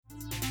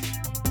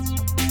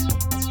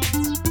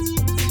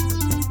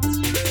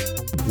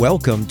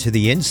Welcome to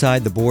the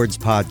Inside the Boards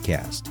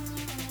podcast,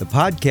 the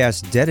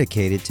podcast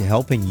dedicated to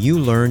helping you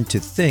learn to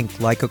think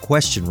like a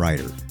question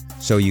writer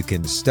so you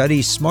can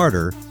study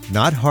smarter,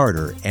 not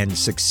harder, and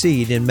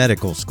succeed in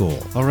medical school.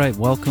 All right,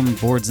 welcome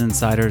Boards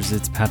Insiders.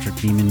 It's Patrick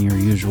Beeman, your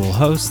usual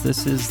host.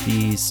 This is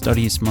the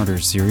Study Smarter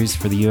series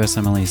for the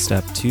USMLE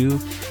Step 2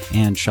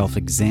 and Shelf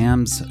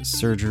Exams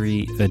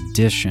Surgery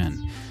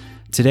Edition.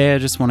 Today, I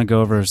just want to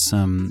go over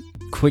some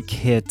quick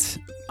hit,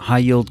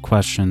 high-yield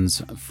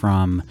questions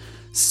from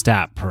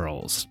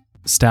StatPearls.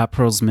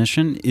 StatPearls'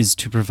 mission is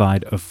to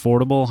provide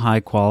affordable,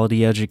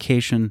 high-quality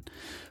education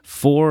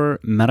for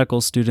medical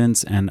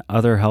students and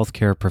other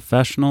healthcare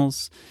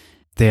professionals.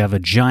 They have a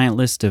giant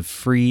list of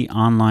free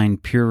online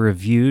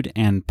peer-reviewed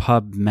and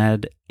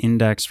PubMed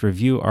index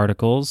review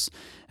articles,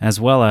 as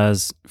well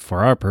as,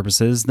 for our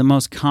purposes, the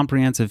most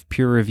comprehensive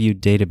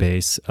peer-reviewed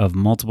database of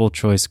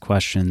multiple-choice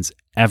questions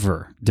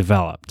ever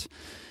developed.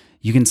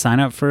 You can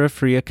sign up for a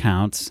free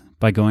account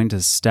by going to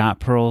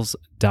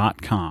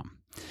statpearls.com.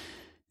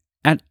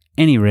 At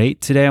any rate,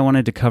 today I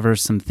wanted to cover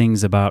some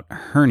things about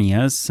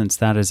hernias, since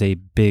that is a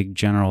big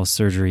general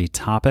surgery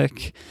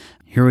topic.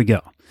 Here we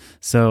go.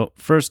 So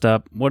first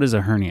up, what is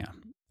a hernia?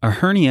 A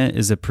hernia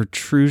is a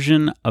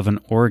protrusion of an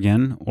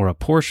organ or a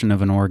portion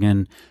of an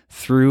organ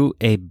through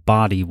a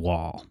body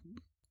wall.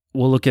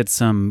 We'll look at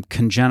some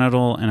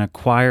congenital and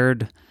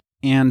acquired,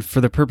 and for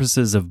the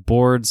purposes of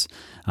boards,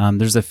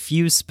 there's a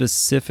few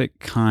specific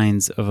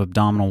kinds of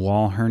abdominal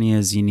wall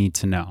hernias you need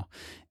to know.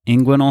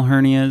 Inguinal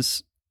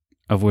hernias,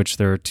 of which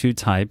there are two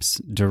types,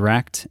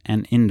 direct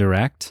and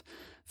indirect,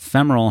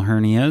 femoral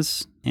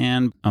hernias,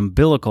 and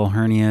umbilical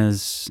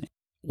hernias.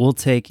 We'll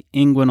take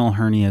inguinal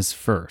hernias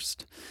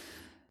first.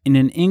 In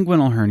an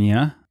inguinal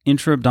hernia,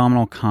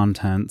 intra-abdominal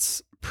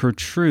contents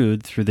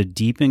protrude through the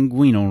deep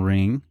inguinal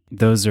ring.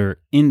 Those are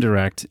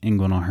indirect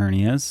inguinal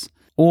hernias.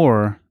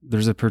 Or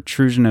there's a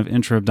protrusion of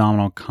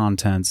intra-abdominal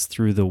contents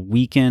through the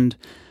weakened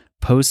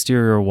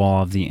posterior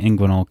wall of the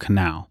inguinal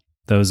canal.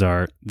 Those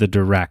are the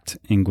direct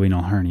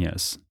inguinal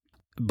hernias.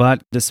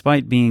 But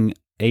despite being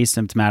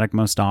asymptomatic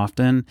most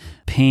often,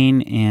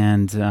 pain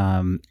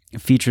and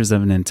features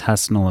of an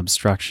intestinal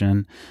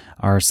obstruction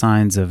are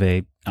signs of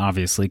a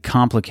obviously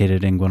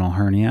complicated inguinal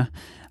hernia.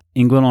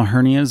 Inguinal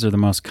hernias are the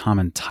most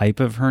common type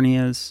of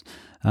hernias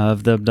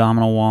of the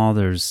abdominal wall.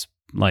 There's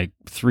like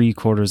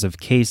 3/4 of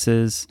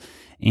cases,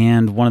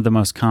 and one of the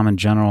most common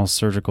general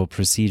surgical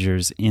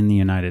procedures in the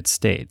United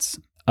States.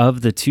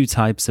 Of the two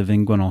types of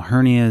inguinal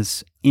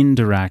hernias,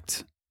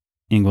 indirect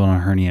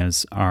inguinal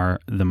hernias are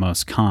the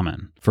most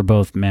common for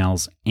both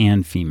males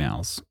and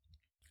females.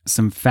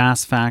 Some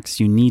fast facts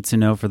you need to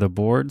know for the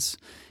boards.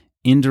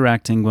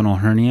 Indirect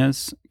inguinal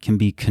hernias can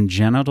be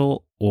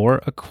congenital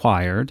or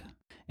acquired,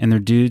 and they're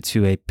due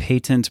to a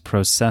patent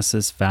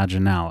processus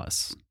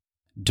vaginalis.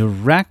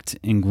 Direct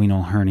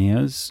inguinal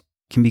hernias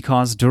can be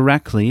caused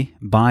directly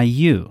by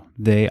you.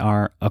 They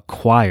are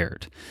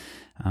acquired,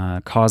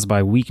 caused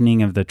by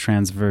weakening of the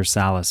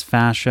transversalis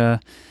fascia,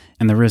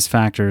 and the risk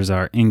factors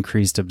are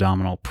increased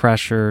abdominal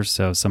pressure,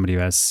 so somebody who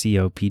has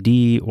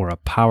COPD or a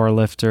power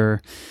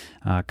lifter,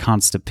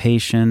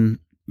 constipation,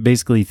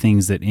 basically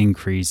things that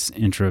increase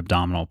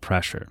intra-abdominal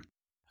pressure.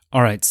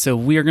 All right, so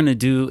we are going to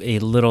do a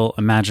little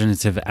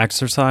imaginative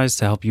exercise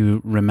to help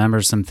you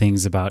remember some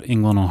things about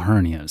inguinal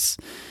hernias.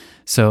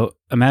 So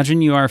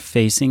imagine you are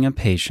facing a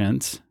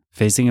patient's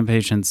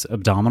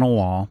abdominal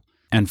wall,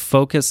 and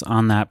focus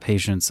on that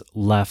patient's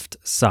left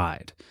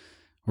side.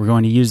 We're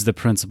going to use the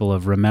principle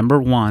of remember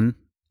one,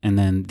 and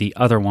then the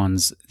other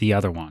one's the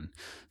other one.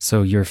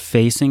 So you're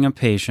facing a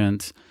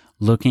patient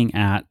looking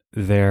at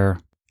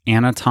their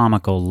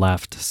anatomical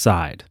left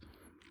side.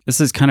 This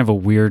is kind of a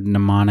weird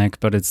mnemonic,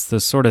 but it's the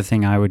sort of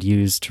thing I would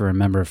use to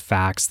remember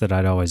facts that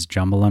I'd always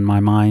jumble in my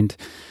mind.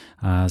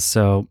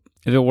 So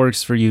if it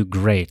works for you,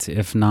 great.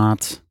 If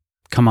not,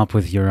 come up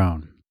with your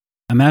own.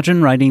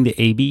 Imagine writing the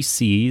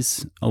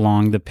ABCs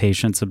along the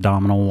patient's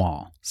abdominal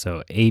wall.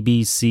 So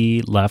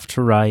ABC, left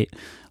to right,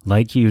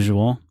 like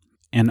usual.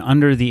 And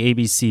under the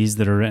ABCs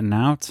that are written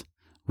out,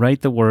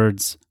 write the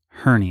words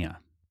hernia,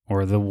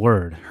 or the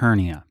word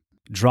hernia.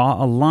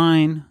 Draw a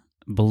line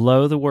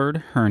below the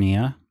word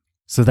hernia.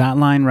 So that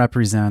line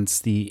represents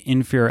the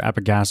inferior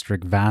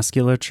epigastric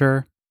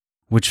vasculature,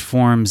 which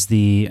forms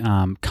the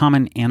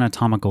common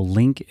anatomical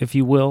link, if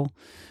you will,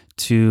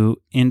 to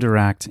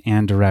indirect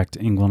and direct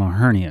inguinal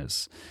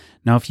hernias.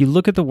 Now, if you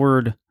look at the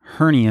word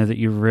hernia that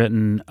you've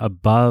written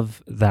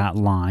above that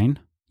line,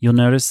 you'll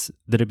notice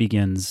that it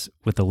begins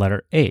with the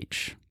letter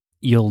H.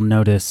 You'll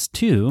notice,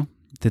 too,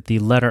 that the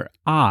letter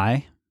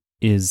I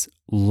is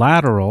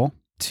lateral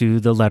to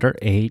the letter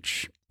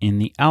H in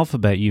the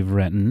alphabet you've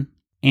written,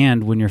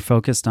 and when you're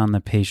focused on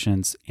the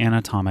patient's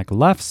anatomic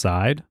left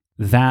side,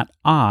 that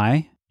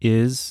I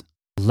is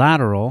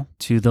lateral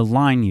to the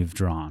line you've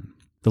drawn.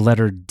 The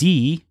letter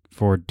D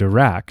for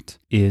direct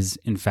is,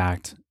 in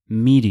fact,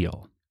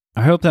 medial.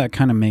 I hope that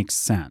kind of makes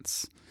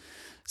sense.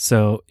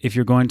 So if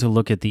you're going to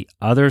look at the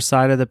other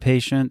side of the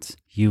patient,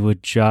 you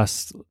would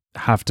just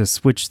have to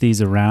switch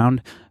these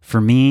around. For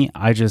me,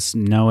 I just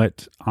know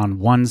it on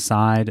one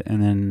side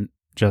and then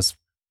just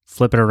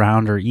flip it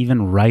around or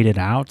even write it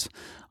out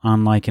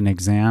on like an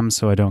exam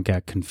so I don't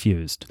get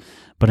confused.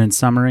 But in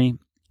summary,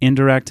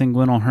 indirect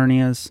inguinal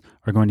hernias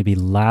are going to be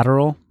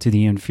lateral to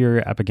the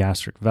inferior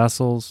epigastric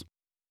vessels.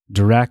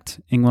 Direct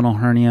inguinal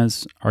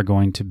hernias are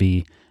going to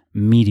be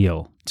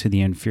medial to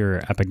the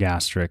inferior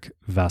epigastric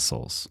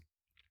vessels.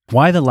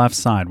 Why the left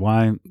side?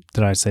 Why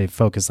did I say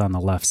focus on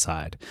the left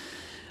side?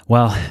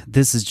 Well,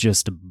 this is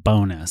just a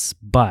bonus,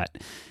 but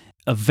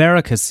a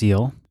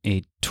varicocele,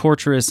 a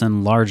tortuous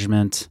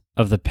enlargement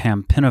of the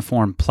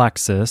pampiniform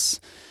plexus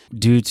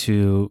due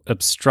to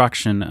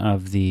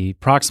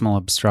proximal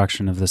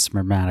obstruction of the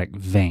spermatic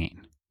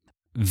vein.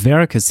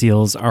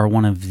 Varicoceles are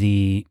one of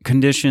the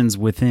conditions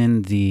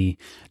within the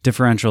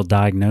differential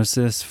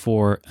diagnosis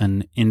for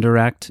an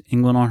indirect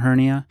inguinal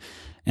hernia,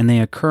 and they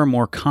occur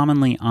more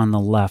commonly on the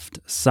left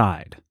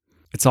side.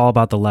 It's all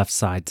about the left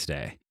side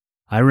today.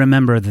 I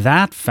remember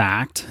that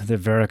fact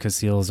that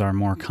varicoceles are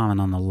more common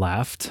on the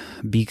left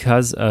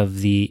because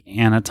of the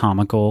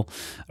anatomical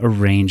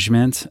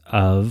arrangement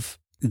of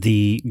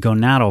the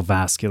gonadal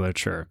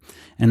vasculature.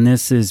 And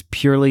this is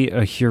purely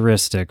a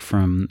heuristic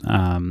from,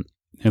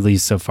 at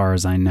least so far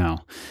as I know.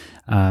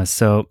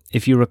 So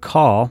if you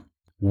recall,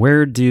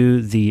 where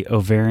do the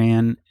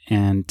ovarian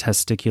and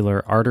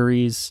testicular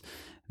arteries,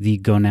 the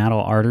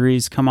gonadal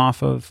arteries come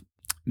off of?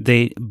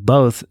 They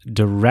both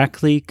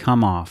directly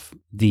come off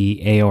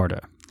the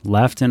aorta.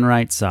 Left and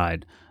right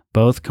side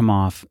both come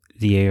off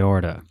the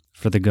aorta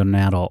for the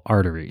gonadal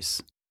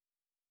arteries.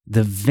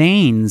 The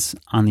veins,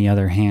 on the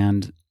other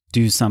hand,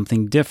 do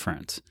something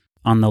different.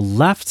 On the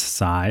left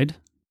side,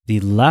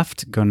 the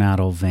left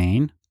gonadal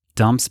vein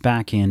dumps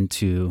back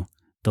into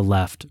the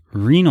left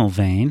renal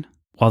vein,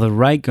 while the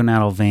right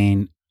gonadal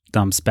vein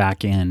dumps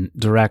back in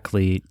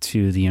directly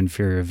to the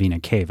inferior vena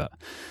cava.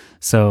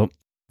 So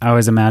I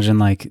always imagine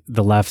like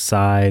the left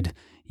side,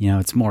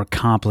 it's more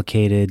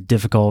complicated,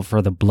 difficult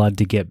for the blood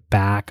to get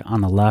back on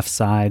the left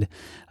side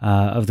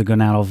of the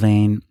gonadal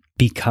vein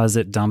because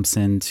it dumps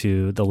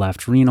into the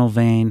left renal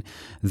vein.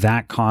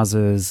 That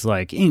causes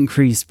like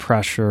increased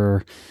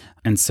pressure.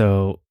 And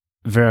so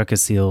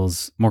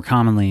varicoceles more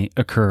commonly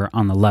occur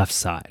on the left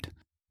side.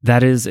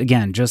 That is,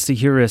 again, just a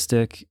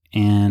heuristic,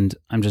 and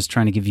I'm just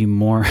trying to give you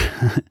more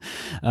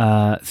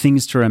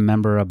things to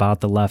remember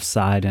about the left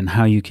side and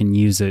how you can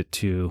use it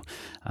to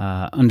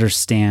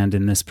understand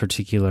in this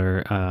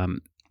particular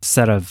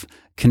set of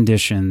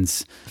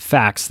conditions,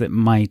 facts that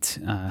might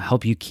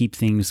help you keep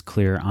things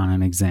clear on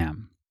an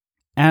exam.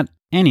 At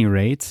any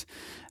rate,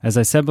 as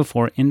I said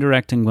before,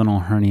 indirect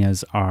inguinal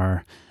hernias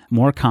are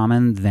more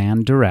common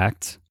than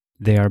direct.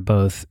 They are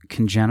both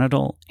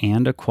congenital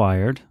and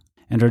acquired,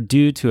 and are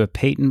due to a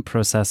patent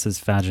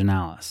processus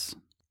vaginalis.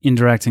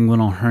 Indirect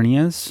inguinal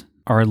hernias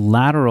are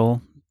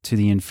lateral to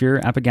the inferior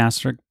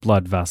epigastric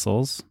blood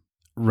vessels,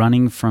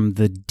 running from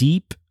the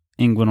deep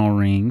inguinal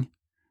ring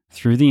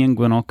through the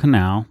inguinal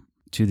canal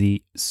to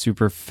the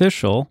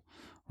superficial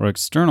or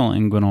external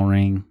inguinal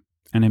ring,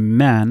 and in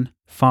men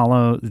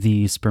follow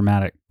the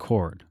spermatic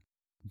cord.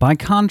 By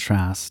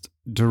contrast,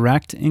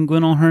 direct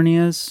inguinal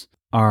hernias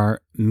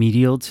are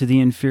medial to the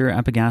inferior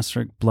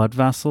epigastric blood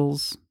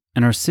vessels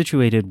and are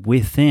situated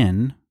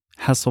within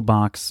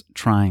Hesselbach's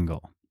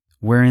triangle,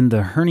 wherein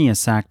the hernia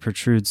sac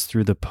protrudes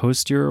through the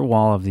posterior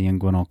wall of the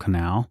inguinal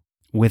canal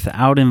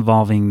without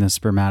involving the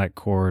spermatic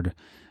cord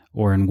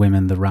or, in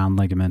women, the round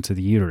ligament of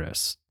the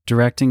uterus.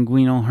 Direct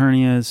inguinal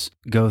hernias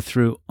go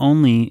through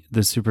only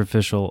the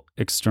superficial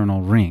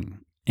external ring.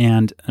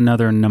 And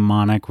another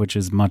mnemonic, which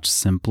is much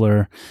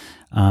simpler,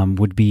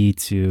 would be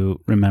to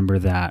remember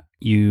that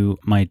you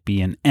might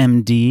be an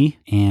MD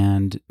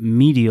and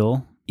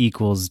medial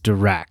equals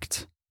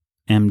direct.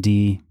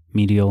 MD,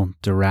 medial,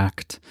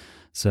 direct.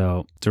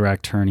 So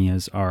direct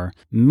hernias are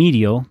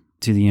medial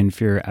to the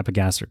inferior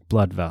epigastric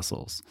blood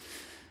vessels.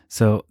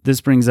 So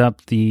this brings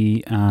up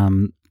the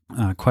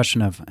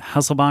question of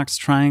Hesselbach's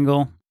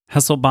triangle.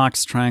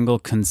 Hesselbach's triangle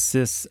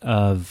consists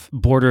of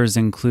borders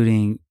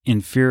including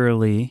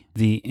inferiorly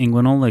the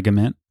inguinal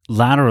ligament,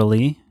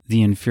 laterally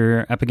the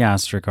inferior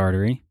epigastric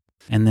artery,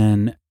 and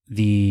then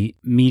the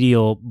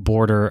medial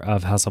border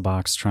of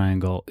Hesselbach's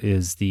triangle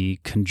is the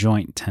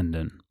conjoint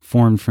tendon,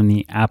 formed from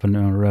the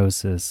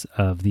aponeurosis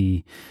of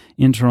the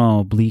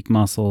internal oblique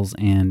muscles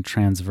and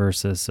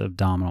transversus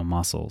abdominal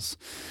muscles.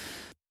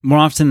 More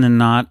often than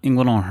not,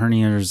 inguinal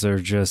hernias are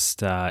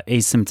just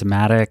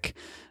asymptomatic.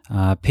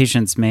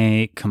 Patients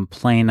may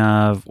complain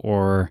of,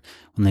 or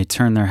when they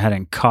turn their head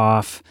and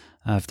cough,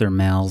 if they're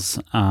males,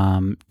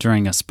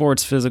 during a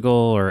sports physical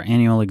or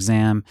annual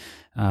exam,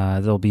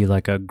 there'll be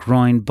like a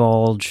groin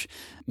bulge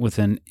with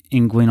an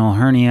inguinal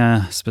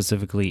hernia,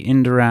 specifically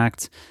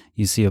indirect.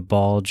 You see a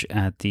bulge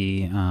at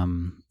the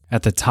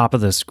top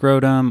of the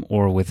scrotum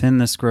or within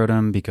the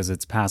scrotum because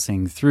it's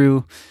passing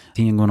through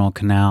the inguinal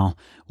canal,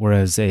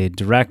 whereas a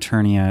direct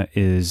hernia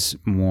is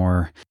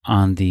more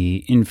on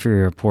the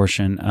inferior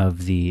portion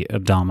of the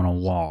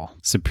abdominal wall,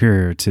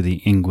 superior to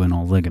the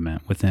inguinal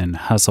ligament within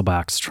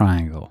Hesselbach's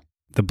triangle.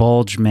 The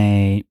bulge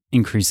may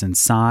increase in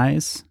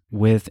size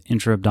with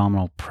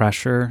intra-abdominal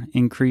pressure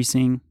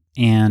increasing,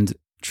 and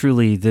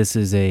truly this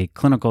is a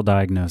clinical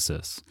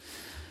diagnosis.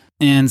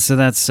 And so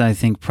that's, I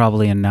think,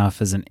 probably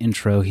enough as an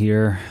intro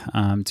here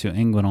to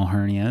inguinal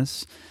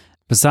hernias.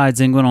 Besides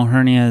inguinal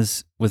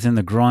hernias within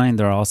the groin,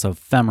 there are also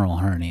femoral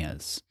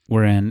hernias,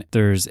 wherein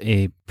there's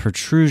a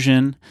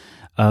protrusion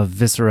of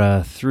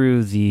viscera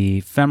through the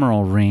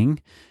femoral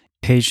ring.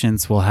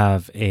 Patients will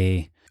have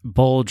a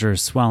bulge or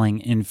swelling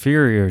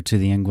inferior to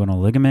the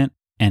inguinal ligament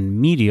and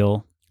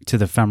medial to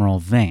the femoral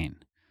vein.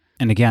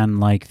 And again,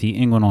 like the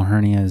inguinal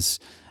hernias,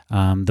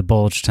 the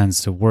bulge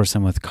tends to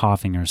worsen with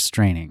coughing or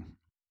straining.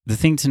 The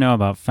thing to know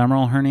about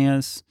femoral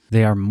hernias,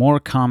 they are more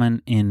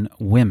common in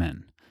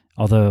women.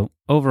 Although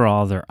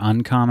overall they're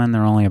uncommon,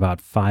 they're only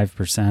about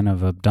 5%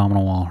 of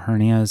abdominal wall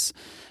hernias.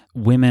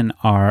 Women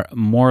are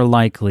more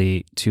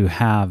likely to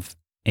have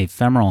a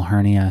femoral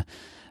hernia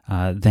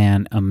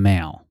than a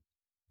male.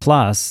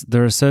 Plus,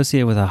 they're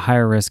associated with a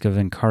higher risk of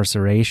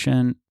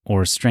incarceration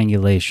or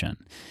strangulation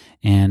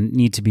and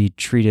need to be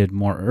treated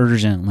more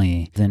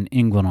urgently than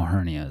inguinal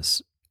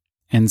hernias.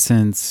 And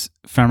since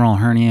femoral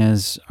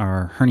hernias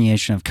are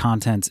herniation of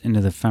contents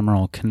into the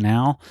femoral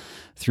canal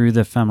through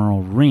the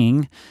femoral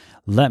ring,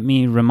 let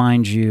me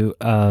remind you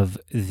of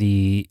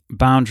the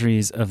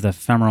boundaries of the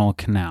femoral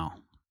canal.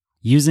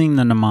 Using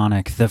the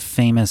mnemonic, the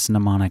famous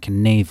mnemonic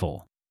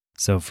navel,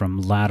 so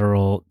from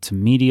lateral to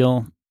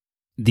medial,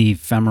 the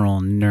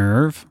femoral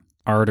nerve,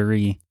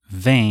 artery,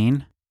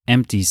 vein,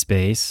 empty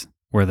space,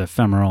 where the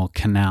femoral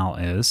canal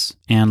is,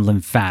 and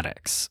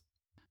lymphatics.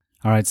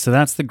 All right, so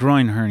that's the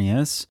groin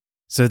hernias.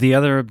 So the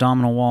other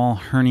abdominal wall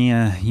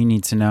hernia you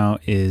need to know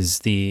is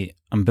the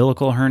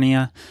umbilical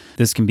hernia.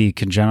 This can be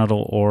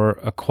congenital or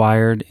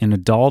acquired. In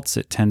adults,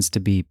 it tends to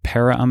be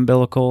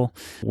paraumbilical,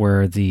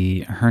 where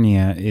the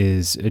hernia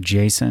is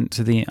adjacent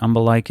to the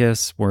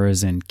umbilicus,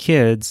 whereas in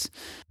kids,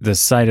 the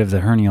site of the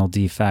hernial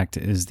defect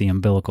is the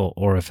umbilical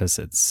orifice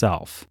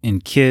itself.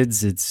 In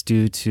kids, it's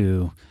due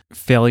to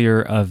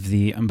failure of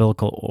the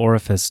umbilical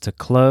orifice to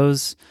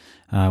close,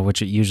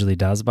 which it usually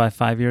does by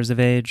 5 years of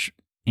age.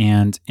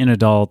 And in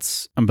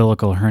adults,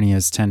 umbilical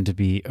hernias tend to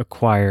be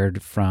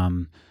acquired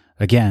from,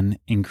 again,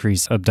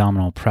 increased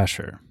abdominal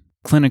pressure.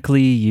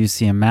 Clinically, you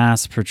see a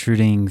mass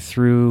protruding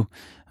through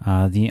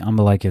the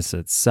umbilicus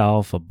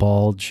itself, a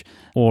bulge,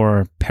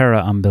 or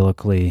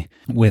paraumbilically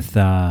with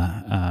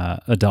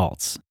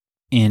adults.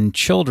 In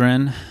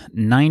children,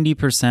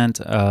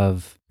 90%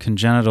 of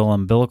congenital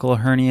umbilical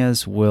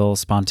hernias will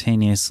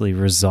spontaneously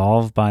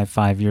resolve by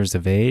 5 years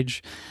of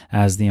age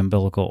as the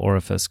umbilical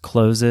orifice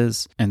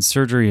closes, and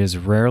surgery is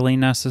rarely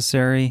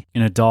necessary.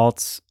 In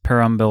adults,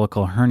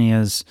 paraumbilical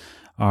hernias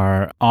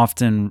are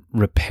often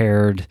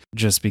repaired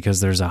just because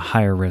there's a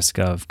higher risk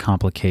of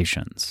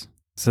complications.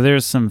 So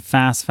there's some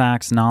fast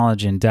facts,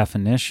 knowledge, and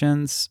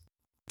definitions.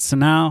 So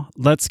now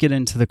let's get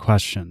into the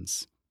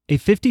questions. A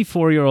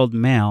 54-year-old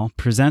male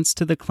presents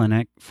to the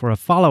clinic for a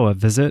follow-up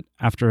visit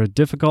after a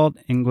difficult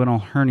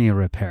inguinal hernia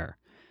repair.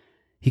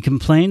 He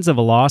complains of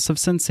a loss of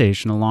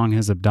sensation along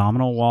his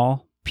abdominal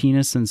wall,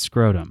 penis, and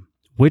scrotum.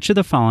 Which of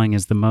the following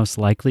is the most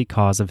likely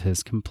cause of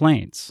his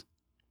complaints?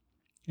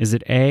 Is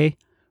it A,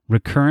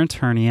 recurrent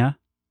hernia,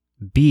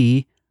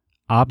 B,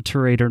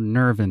 obturator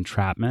nerve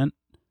entrapment,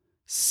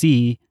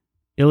 C,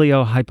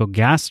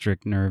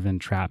 iliohypogastric nerve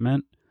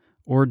entrapment,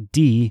 or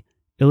D,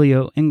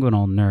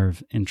 ilioinguinal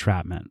nerve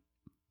entrapment?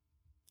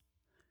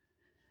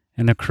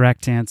 And the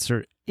correct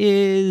answer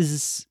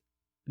is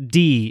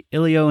D,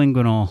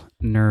 ilioinguinal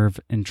nerve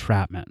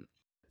entrapment.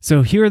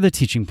 So here are the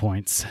teaching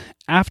points.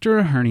 After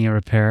a hernia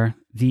repair,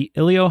 the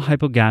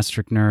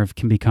iliohypogastric nerve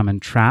can become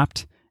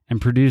entrapped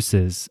and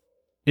produces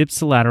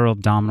ipsilateral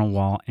abdominal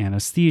wall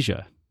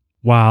anesthesia,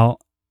 while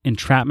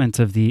entrapment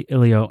of the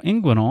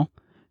ilioinguinal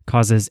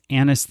causes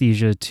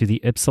anesthesia to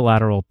the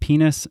ipsilateral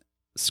penis,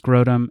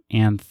 scrotum,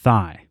 and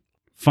thigh.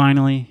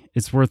 Finally,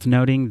 it's worth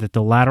noting that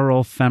the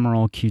lateral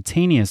femoral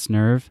cutaneous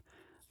nerve,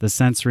 the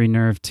sensory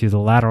nerve to the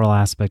lateral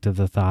aspect of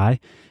the thigh,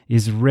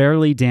 is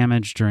rarely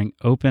damaged during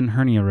open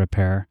hernia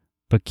repair,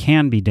 but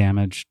can be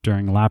damaged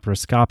during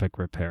laparoscopic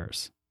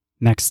repairs.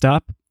 Next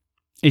up,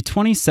 a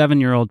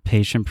 27-year-old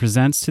patient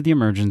presents to the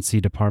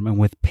emergency department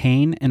with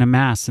pain and a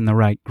mass in the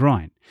right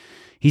groin.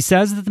 He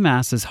says that the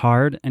mass is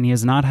hard and he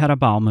has not had a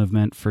bowel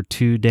movement for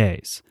 2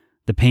 days.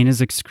 The pain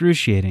is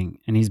excruciating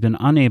and he's been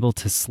unable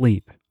to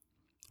sleep.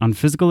 On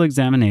physical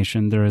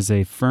examination, there is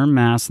a firm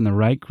mass in the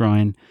right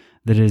groin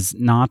that is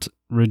not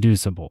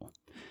reducible.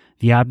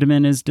 The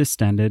abdomen is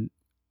distended,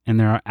 and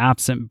there are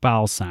absent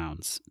bowel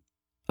sounds.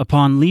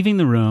 Upon leaving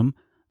the room,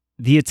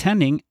 the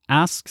attending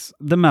asks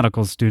the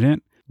medical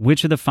student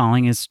which of the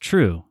following is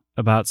true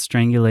about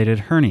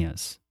strangulated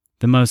hernias.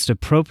 The most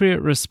appropriate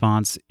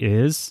response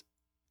is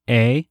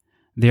A,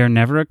 they are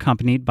never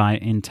accompanied by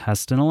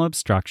intestinal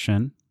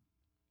obstruction.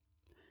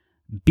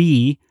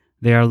 B,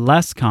 they are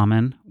less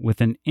common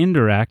with an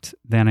indirect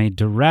than a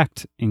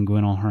direct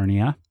inguinal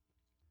hernia.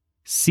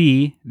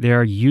 C, they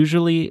are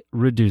usually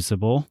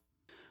reducible.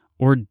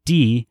 Or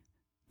D,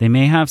 they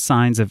may have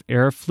signs of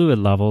air fluid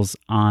levels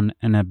on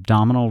an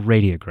abdominal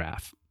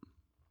radiograph.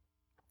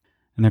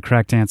 And the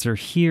correct answer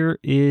here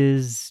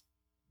is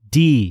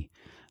D.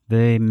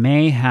 they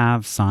may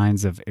have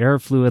signs of air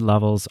fluid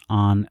levels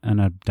on an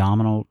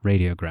abdominal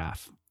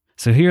radiograph.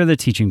 So here are the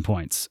teaching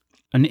points.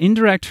 An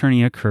indirect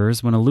hernia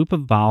occurs when a loop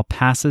of bile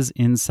passes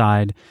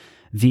inside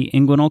the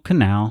inguinal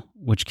canal,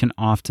 which can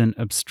often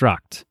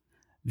obstruct.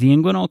 The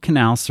inguinal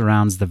canal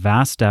surrounds the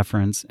vas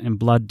deferens and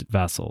blood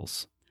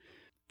vessels.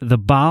 The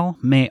bile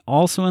may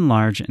also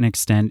enlarge and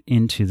extend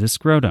into the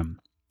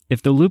scrotum.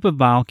 If the loop of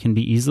bile can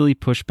be easily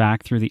pushed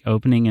back through the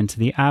opening into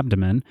the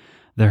abdomen,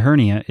 the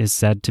hernia is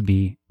said to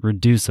be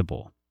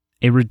reducible.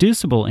 A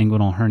reducible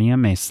inguinal hernia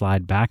may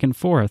slide back and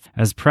forth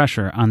as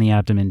pressure on the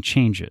abdomen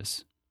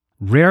changes.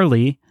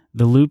 Rarely,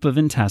 the loop of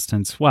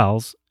intestine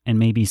swells and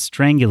may be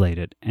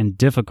strangulated and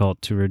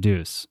difficult to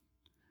reduce.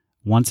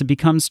 Once it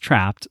becomes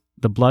trapped,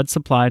 the blood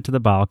supply to the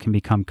bowel can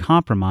become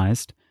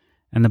compromised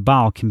and the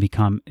bowel can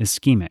become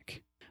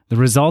ischemic. The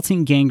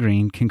resulting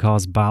gangrene can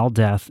cause bowel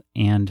death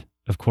and,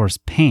 of course,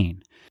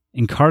 pain.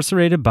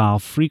 Incarcerated bowel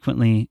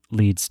frequently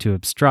leads to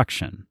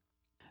obstruction.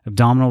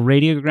 Abdominal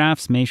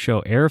radiographs may show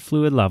air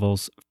fluid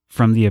levels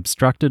from the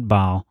obstructed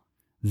bowel.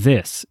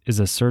 This is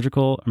a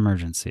surgical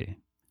emergency.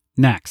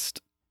 Next,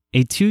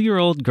 a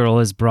 2-year-old girl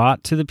is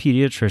brought to the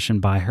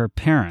pediatrician by her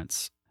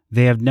parents.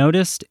 They have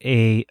noticed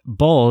a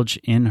bulge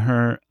in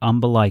her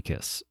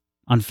umbilicus.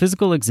 On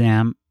physical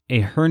exam,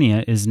 a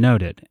hernia is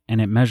noted, and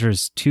it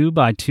measures 2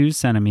 by 2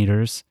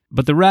 centimeters,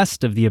 but the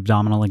rest of the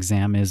abdominal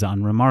exam is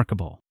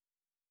unremarkable.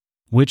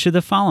 Which of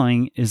the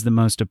following is the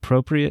most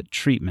appropriate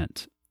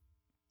treatment?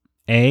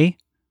 A.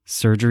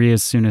 Surgery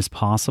as soon as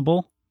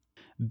possible.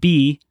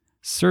 B.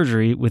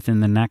 Surgery within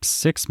the next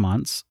 6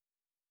 months.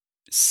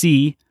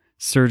 C.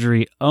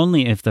 Surgery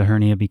only if the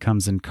hernia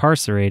becomes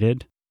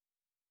incarcerated.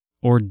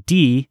 Or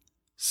D.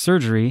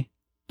 Surgery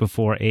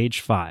before age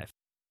 5.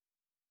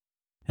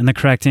 And the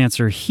correct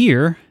answer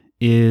here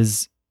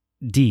is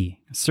D.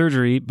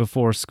 Surgery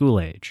before school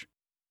age.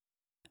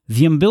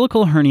 The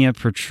umbilical hernia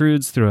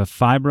protrudes through a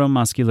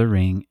fibromuscular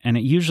ring, and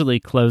it usually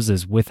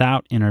closes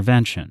without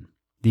intervention.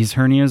 These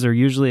hernias are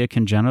usually a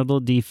congenital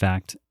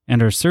defect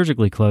and are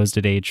surgically closed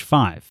at age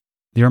 5.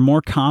 They are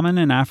more common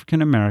in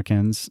African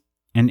Americans,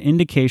 and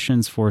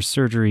indications for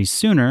surgery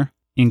sooner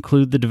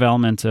include the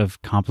development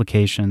of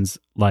complications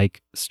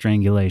like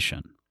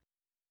strangulation.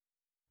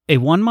 A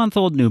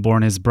 1-month-old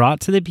newborn is brought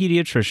to the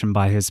pediatrician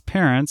by his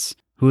parents,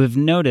 who have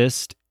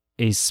noticed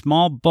a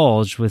small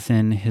bulge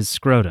within his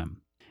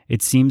scrotum.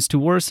 It seems to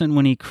worsen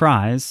when he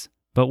cries,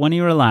 but when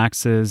he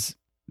relaxes,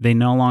 they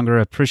no longer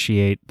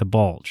appreciate the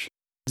bulge.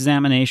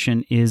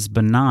 Examination is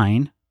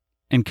benign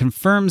and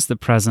confirms the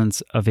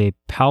presence of a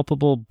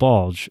palpable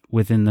bulge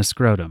within the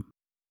scrotum.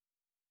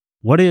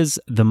 What is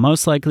the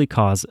most likely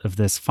cause of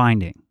this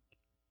finding?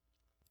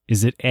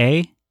 Is it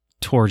A.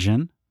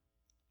 Torsion,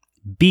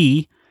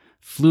 B.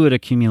 Fluid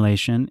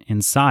accumulation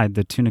inside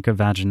the tunica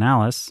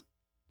vaginalis,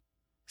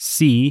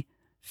 C.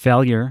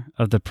 Failure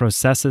of the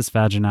processus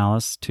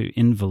vaginalis to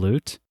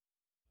involute,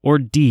 or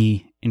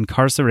D.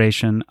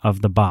 Incarceration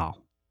of the bowel?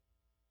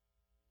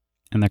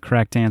 And the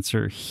correct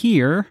answer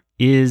here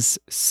is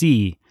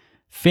C.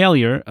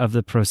 Failure of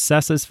the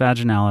processus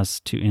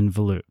vaginalis to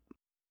involute.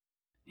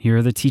 Here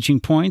are the teaching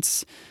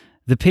points.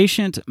 The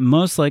patient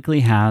most likely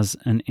has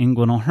an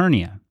inguinal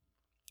hernia.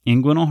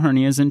 Inguinal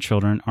hernias in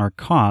children are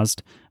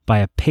caused by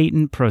a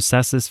patent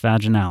processus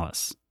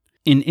vaginalis.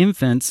 In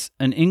infants,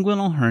 an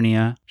inguinal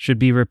hernia should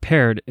be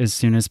repaired as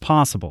soon as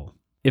possible.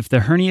 If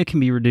the hernia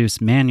can be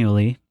reduced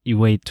manually, you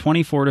wait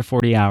 24 to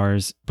 40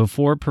 hours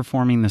before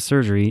performing the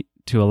surgery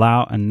to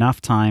allow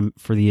enough time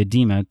for the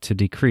edema to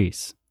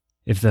decrease.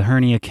 If the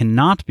hernia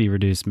cannot be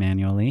reduced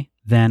manually,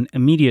 then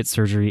immediate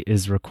surgery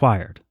is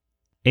required.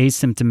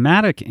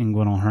 Asymptomatic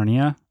inguinal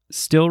hernia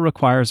still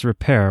requires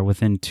repair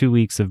within 2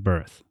 weeks of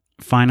birth.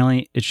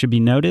 Finally, it should be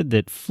noted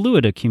that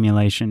fluid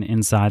accumulation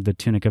inside the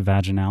tunica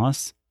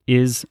vaginalis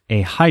is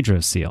a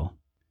hydrocele.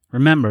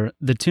 Remember,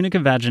 the tunica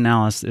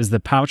vaginalis is the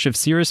pouch of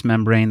serous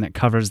membrane that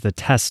covers the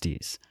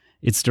testes.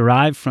 It's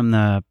derived from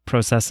the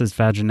processus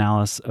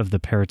vaginalis of the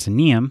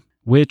peritoneum,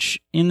 which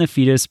in the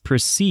fetus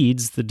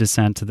precedes the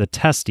descent to the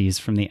testes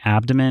from the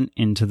abdomen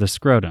into the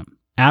scrotum.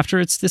 After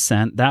its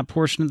descent, that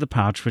portion of the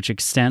pouch which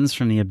extends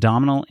from the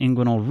abdominal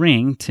inguinal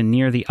ring to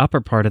near the upper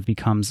part of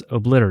becomes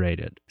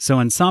obliterated. So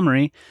in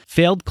summary,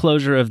 failed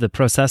closure of the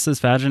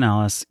processus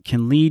vaginalis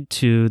can lead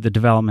to the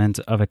development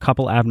of a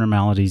couple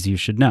abnormalities you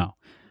should know.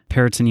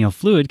 Peritoneal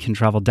fluid can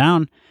travel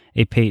down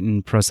a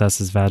patent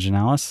processus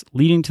vaginalis,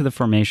 leading to the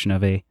formation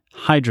of a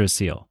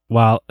hydrocele,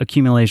 while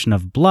accumulation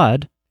of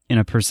blood in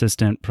a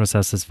persistent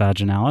processus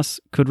vaginalis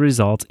could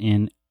result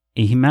in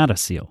a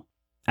hematocele.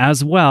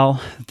 As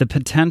well, the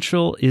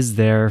potential is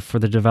there for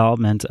the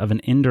development of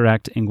an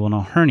indirect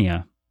inguinal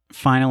hernia.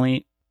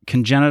 Finally,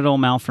 congenital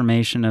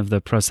malformation of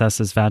the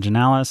processus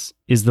vaginalis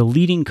is the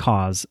leading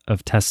cause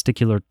of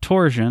testicular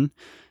torsion,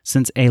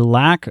 since a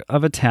lack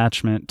of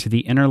attachment to the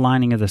inner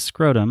lining of the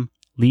scrotum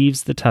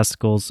leaves the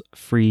testicles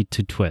free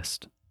to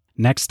twist.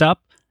 Next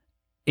up,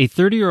 a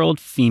 30-year-old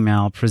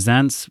female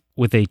presents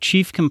with a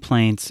chief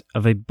complaint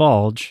of a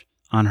bulge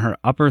on her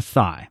upper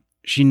thigh.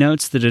 She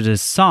notes that it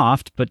is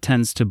soft but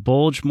tends to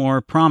bulge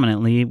more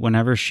prominently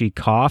whenever she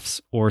coughs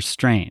or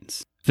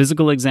strains.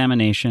 Physical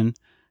examination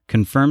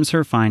confirms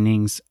her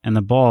findings, and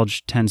the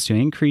bulge tends to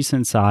increase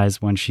in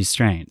size when she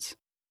strains.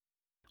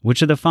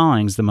 Which of the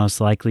following is the most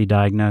likely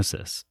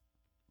diagnosis?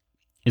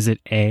 Is it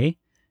A,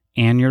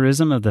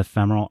 aneurysm of the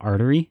femoral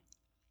artery,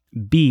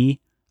 B,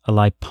 a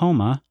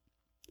lipoma,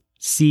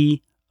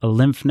 C, a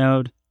lymph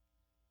node,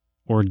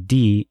 or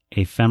D,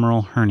 a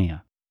femoral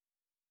hernia?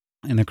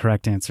 And the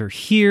correct answer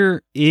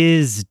here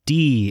is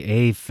D,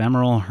 a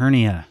femoral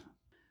hernia.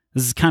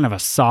 This is kind of a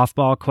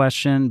softball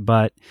question,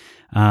 but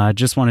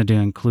just wanted to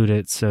include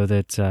it so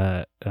that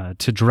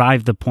to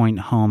drive the point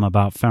home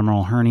about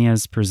femoral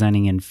hernias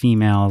presenting in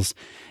females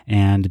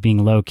and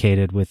being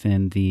located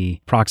within the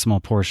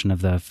proximal portion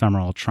of the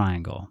femoral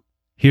triangle.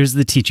 Here's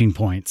the teaching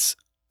points.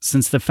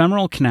 Since the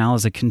femoral canal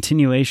is a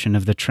continuation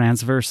of the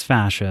transverse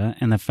fascia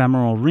and the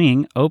femoral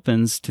ring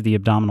opens to the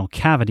abdominal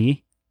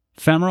cavity,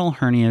 femoral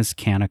hernias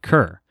can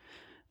occur.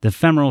 The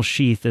femoral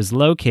sheath is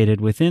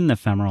located within the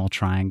femoral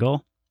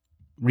triangle.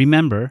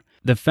 Remember,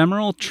 the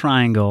femoral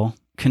triangle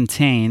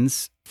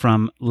contains,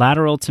 from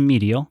lateral to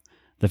medial,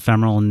 the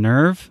femoral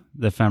nerve,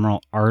 the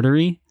femoral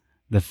artery,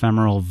 the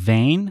femoral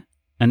vein,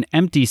 an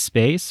empty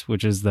space,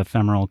 which is the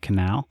femoral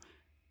canal,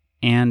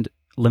 and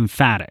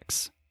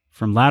lymphatics.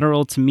 From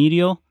lateral to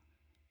medial,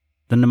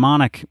 the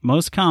mnemonic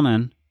most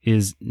common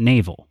is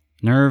navel,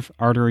 nerve,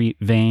 artery,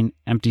 vein,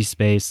 empty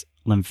space,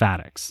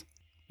 lymphatics.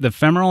 The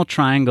femoral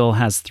triangle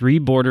has 3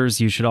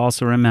 borders you should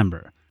also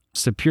remember.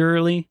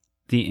 Superiorly,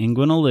 the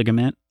inguinal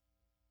ligament,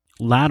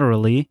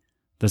 laterally,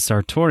 the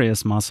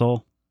sartorius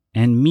muscle,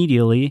 and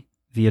medially,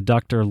 the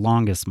adductor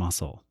longus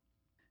muscle.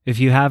 If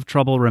you have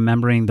trouble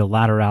remembering the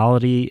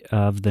laterality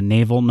of the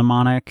navel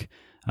mnemonic,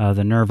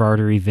 the nerve,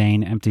 artery,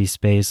 vein, empty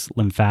space,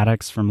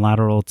 lymphatics from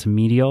lateral to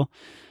medial,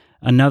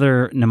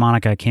 another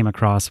mnemonic I came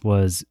across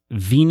was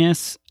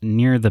venous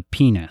near the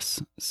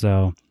penis.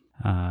 So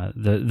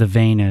the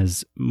vein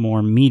is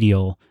more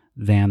medial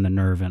than the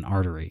nerve and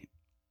artery.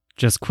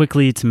 Just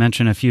quickly to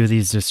mention a few of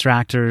these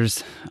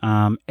distractors.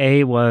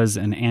 A was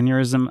an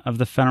aneurysm of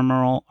the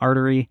femoral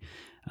artery.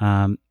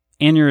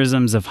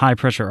 Aneurysms of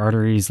high-pressure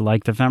arteries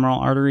like the femoral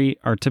artery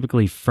are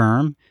typically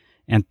firm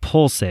and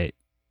pulsate.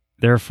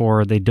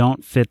 Therefore, they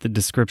don't fit the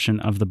description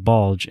of the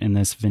bulge in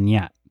this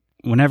vignette.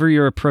 Whenever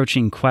you're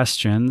approaching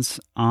questions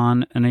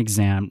on an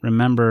exam,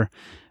 remember,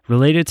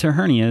 related to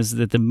hernias,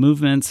 that the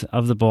movements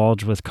of the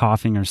bulge with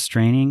coughing or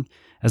straining,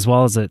 as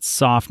well as its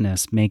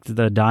softness, make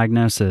the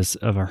diagnosis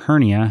of a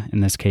hernia, in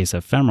this case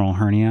a femoral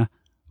hernia,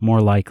 more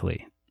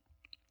likely.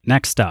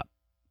 Next up,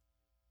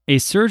 a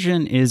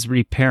surgeon is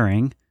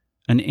repairing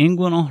an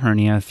inguinal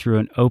hernia through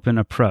an open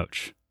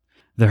approach.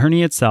 The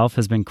hernia itself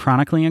has been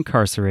chronically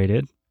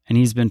incarcerated, and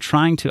he's been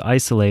trying to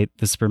isolate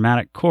the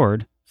spermatic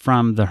cord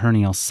from the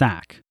hernial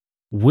sac.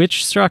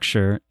 Which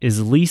structure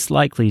is least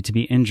likely to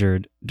be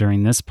injured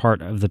during this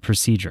part of the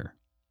procedure?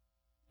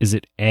 Is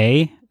it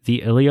A,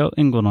 the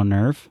ilioinguinal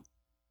nerve,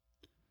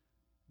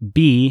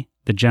 B,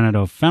 the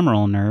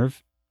genitofemoral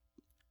nerve,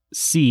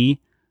 C,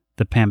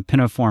 the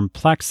pampiniform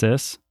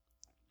plexus,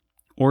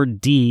 or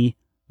D,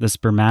 the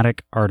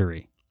spermatic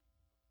artery?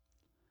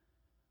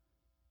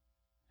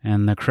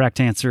 And the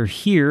correct answer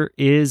here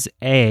is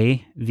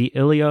A, the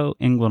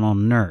ilioinguinal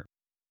nerve.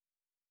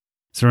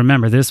 So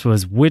remember, this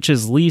was which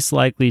is least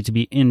likely to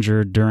be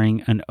injured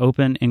during an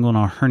open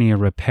inguinal hernia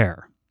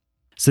repair.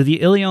 So the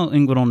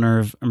ilioinguinal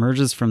nerve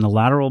emerges from the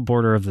lateral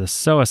border of the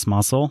psoas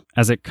muscle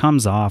as it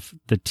comes off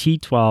the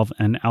T12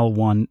 and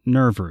L1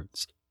 nerve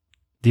roots.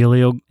 The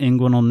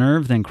ilioinguinal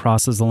nerve then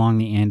crosses along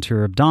the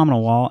anterior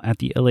abdominal wall at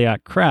the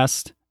iliac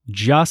crest,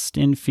 just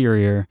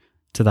inferior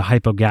to the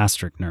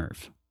hypogastric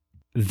nerve.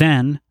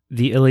 Then,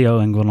 the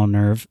ilioinguinal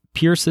nerve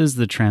pierces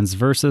the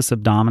transversus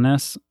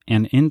abdominis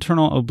and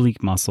internal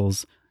oblique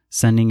muscles,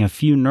 sending a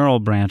few neural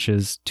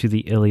branches to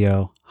the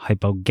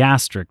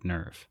iliohypogastric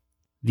nerve.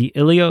 The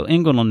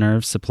ilioinguinal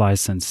nerve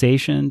supplies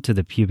sensation to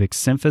the pubic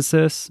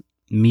symphysis,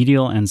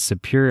 medial and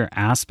superior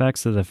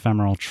aspects of the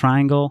femoral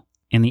triangle,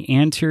 and the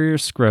anterior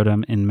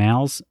scrotum in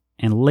males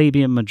and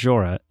labia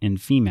majora in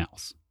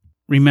females.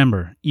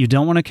 Remember, you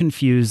don't want to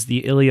confuse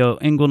the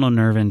ilioinguinal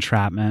nerve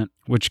entrapment,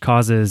 which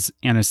causes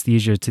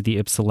anesthesia to the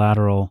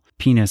ipsilateral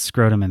penis,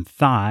 scrotum, and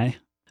thigh,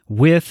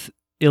 with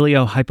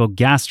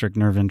iliohypogastric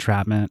nerve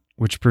entrapment,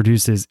 which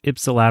produces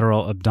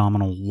ipsilateral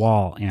abdominal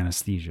wall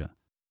anesthesia.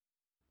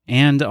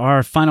 And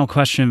our final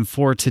question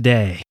for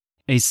today.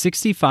 A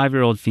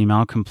 65-year-old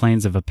female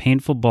complains of a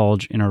painful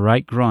bulge in her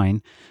right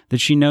groin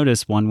that she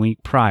noticed 1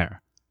 week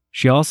prior.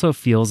 She also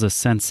feels a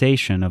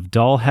sensation of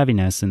dull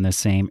heaviness in the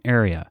same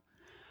area.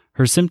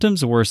 Her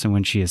symptoms worsen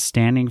when she is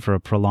standing for a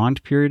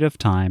prolonged period of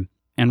time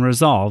and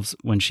resolves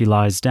when she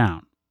lies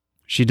down.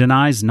 She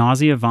denies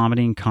nausea,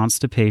 vomiting,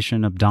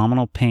 constipation,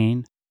 abdominal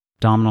pain,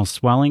 abdominal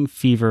swelling,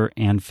 fever,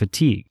 and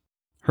fatigue.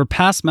 Her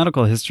past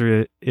medical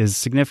history is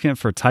significant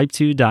for type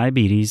 2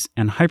 diabetes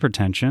and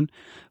hypertension,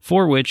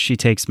 for which she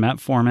takes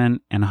metformin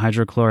and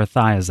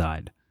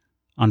hydrochlorothiazide.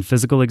 On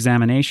physical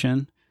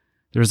examination,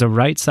 There is a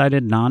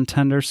right-sided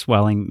non-tender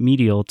swelling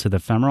medial to the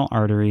femoral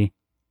artery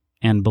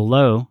and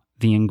below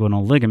the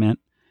inguinal ligament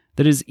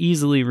that is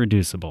easily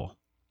reducible.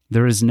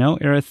 There is no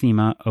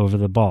erythema over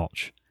the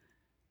bulge.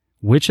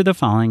 Which of the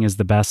following is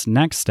the best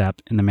next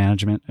step in the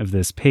management of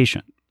this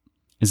patient?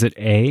 Is it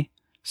A,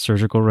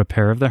 surgical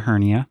repair of the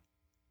hernia,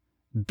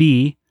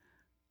 B,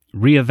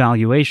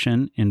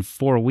 reevaluation in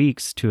 4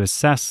 weeks to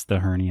assess the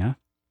hernia,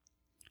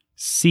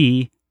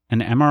 C, an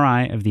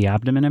MRI of the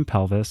abdomen and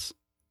pelvis,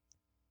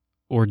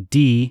 or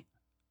D,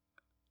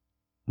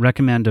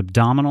 recommend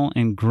abdominal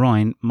and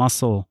groin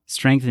muscle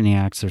strengthening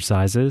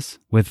exercises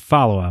with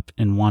follow-up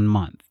in 1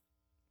 month?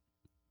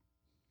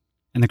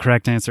 And the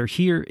correct answer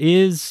here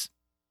is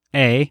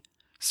A,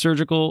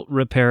 surgical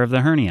repair of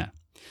the hernia.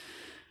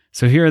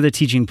 So here are the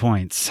teaching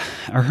points.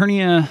 A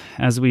hernia,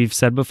 as we've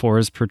said before,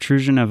 is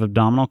protrusion of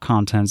abdominal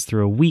contents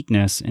through a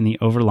weakness in the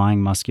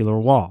overlying muscular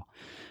wall.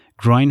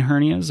 Groin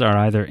hernias are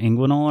either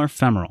inguinal or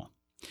femoral.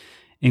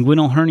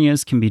 Inguinal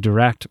hernias can be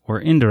direct or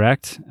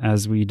indirect,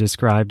 as we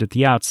described at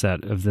the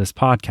outset of this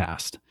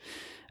podcast.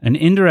 An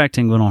indirect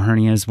inguinal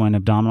hernia is when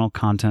abdominal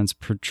contents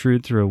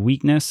protrude through a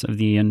weakness of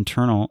the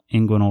internal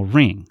inguinal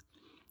ring.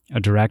 A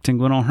direct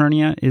inguinal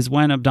hernia is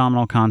when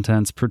abdominal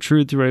contents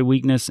protrude through a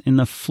weakness in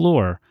the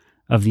floor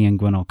of the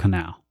inguinal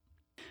canal.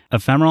 A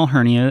femoral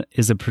hernia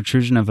is a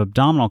protrusion of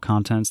abdominal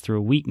contents through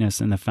a weakness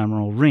in the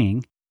femoral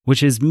ring,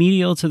 which is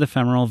medial to the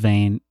femoral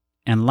vein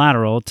and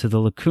lateral to the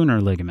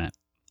lacunar ligament.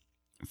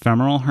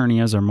 Femoral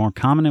hernias are more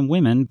common in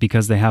women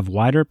because they have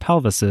wider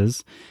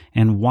pelvises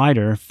and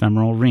wider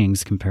femoral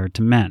rings compared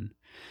to men.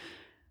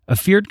 A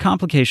feared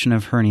complication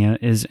of hernia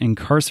is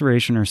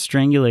incarceration or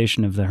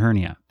strangulation of the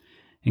hernia.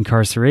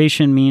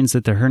 Incarceration means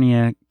that the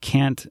hernia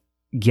can't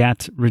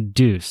get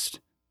reduced.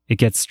 It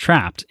gets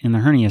trapped in the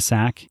hernia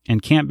sac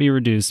and can't be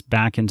reduced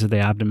back into the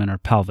abdomen or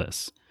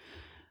pelvis.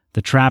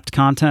 The trapped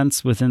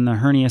contents within the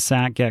hernia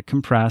sac get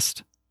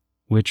compressed,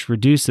 which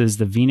reduces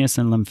the venous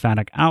and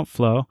lymphatic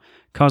outflow,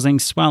 causing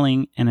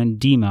swelling and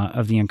edema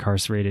of the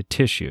incarcerated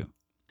tissue.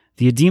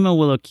 The edema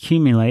will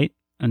accumulate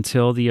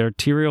until the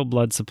arterial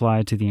blood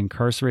supply to the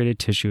incarcerated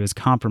tissue is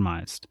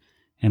compromised,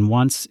 and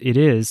once it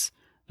is,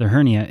 the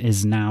hernia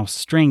is now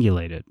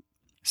strangulated.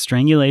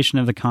 Strangulation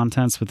of the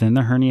contents within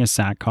the hernia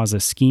sac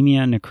causes ischemia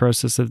and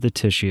necrosis of the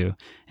tissue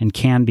and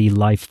can be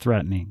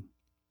life-threatening.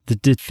 The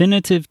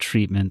definitive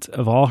treatment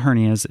of all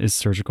hernias is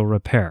surgical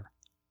repair.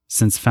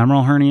 Since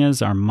femoral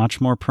hernias are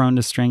much more prone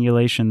to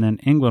strangulation than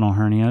inguinal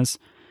hernias,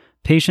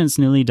 patients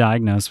newly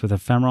diagnosed with a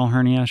femoral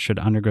hernia should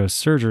undergo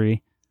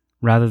surgery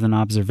rather than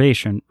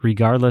observation,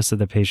 regardless of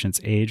the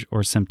patient's age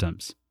or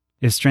symptoms.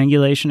 If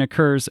strangulation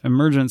occurs,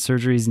 emergent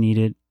surgery is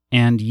needed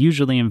and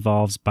usually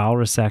involves bowel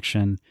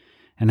resection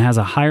and has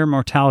a higher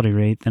mortality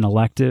rate than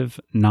elective,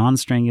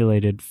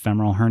 non-strangulated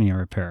femoral hernia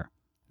repair.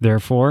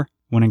 Therefore,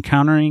 when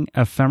encountering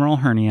a femoral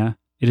hernia,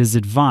 it is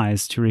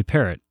advised to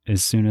repair it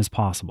as soon as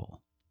possible.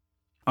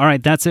 All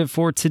right, that's it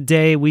for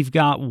today. We've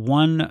got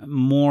one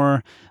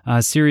more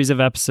series of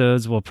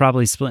episodes. We'll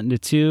probably split into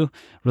 2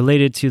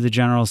 related to the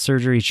general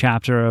surgery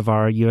chapter of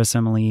our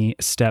USMLE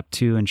Step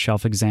 2 and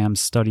Shelf Exam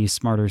Study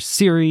Smarter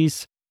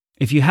series.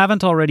 If you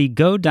haven't already,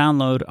 go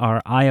download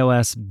our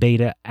iOS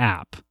beta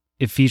app.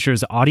 It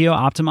features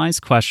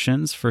audio-optimized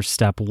questions for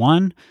Step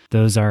 1.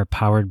 Those are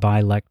powered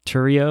by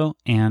Lecturio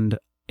and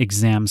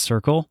Exam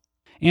Circle.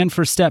 And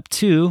for Step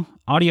 2,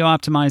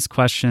 audio-optimized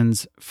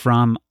questions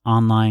from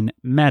Online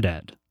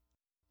MedEd.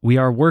 We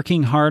are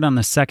working hard on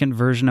the second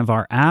version of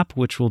our app,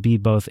 which will be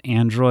both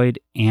Android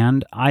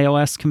and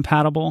iOS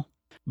compatible.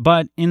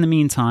 But in the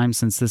meantime,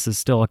 since this is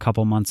still a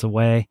couple months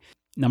away,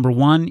 number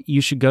 1,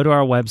 you should go to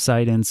our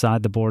website,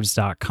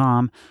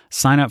 InsideTheBoards.com,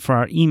 sign up for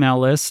our email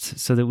list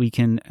so that we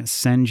can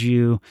send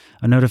you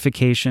a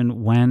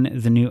notification when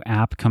the new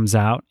app comes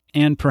out,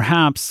 and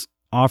perhaps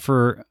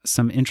offer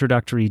some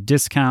introductory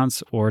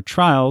discounts or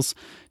trials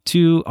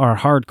to our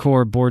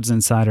hardcore Boards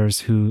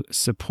Insiders who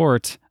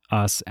support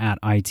us at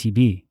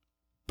ITB.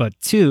 But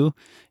 2,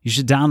 you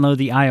should download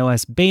the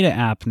iOS beta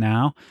app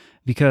now,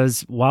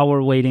 because while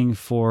we're waiting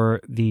for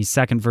the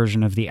second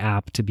version of the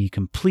app to be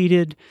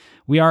completed,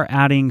 we are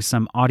adding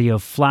some audio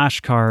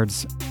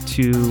flashcards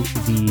to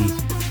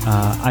the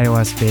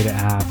iOS beta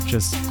app,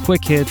 just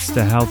quick hits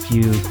to help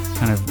you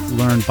kind of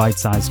learn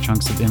bite-sized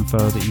chunks of info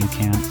that you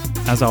can,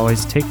 as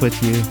always, take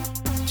with you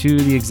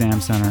to the exam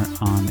center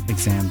on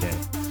exam day.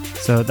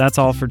 So that's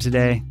all for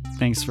today.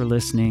 Thanks for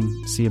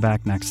listening. See you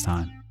back next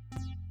time.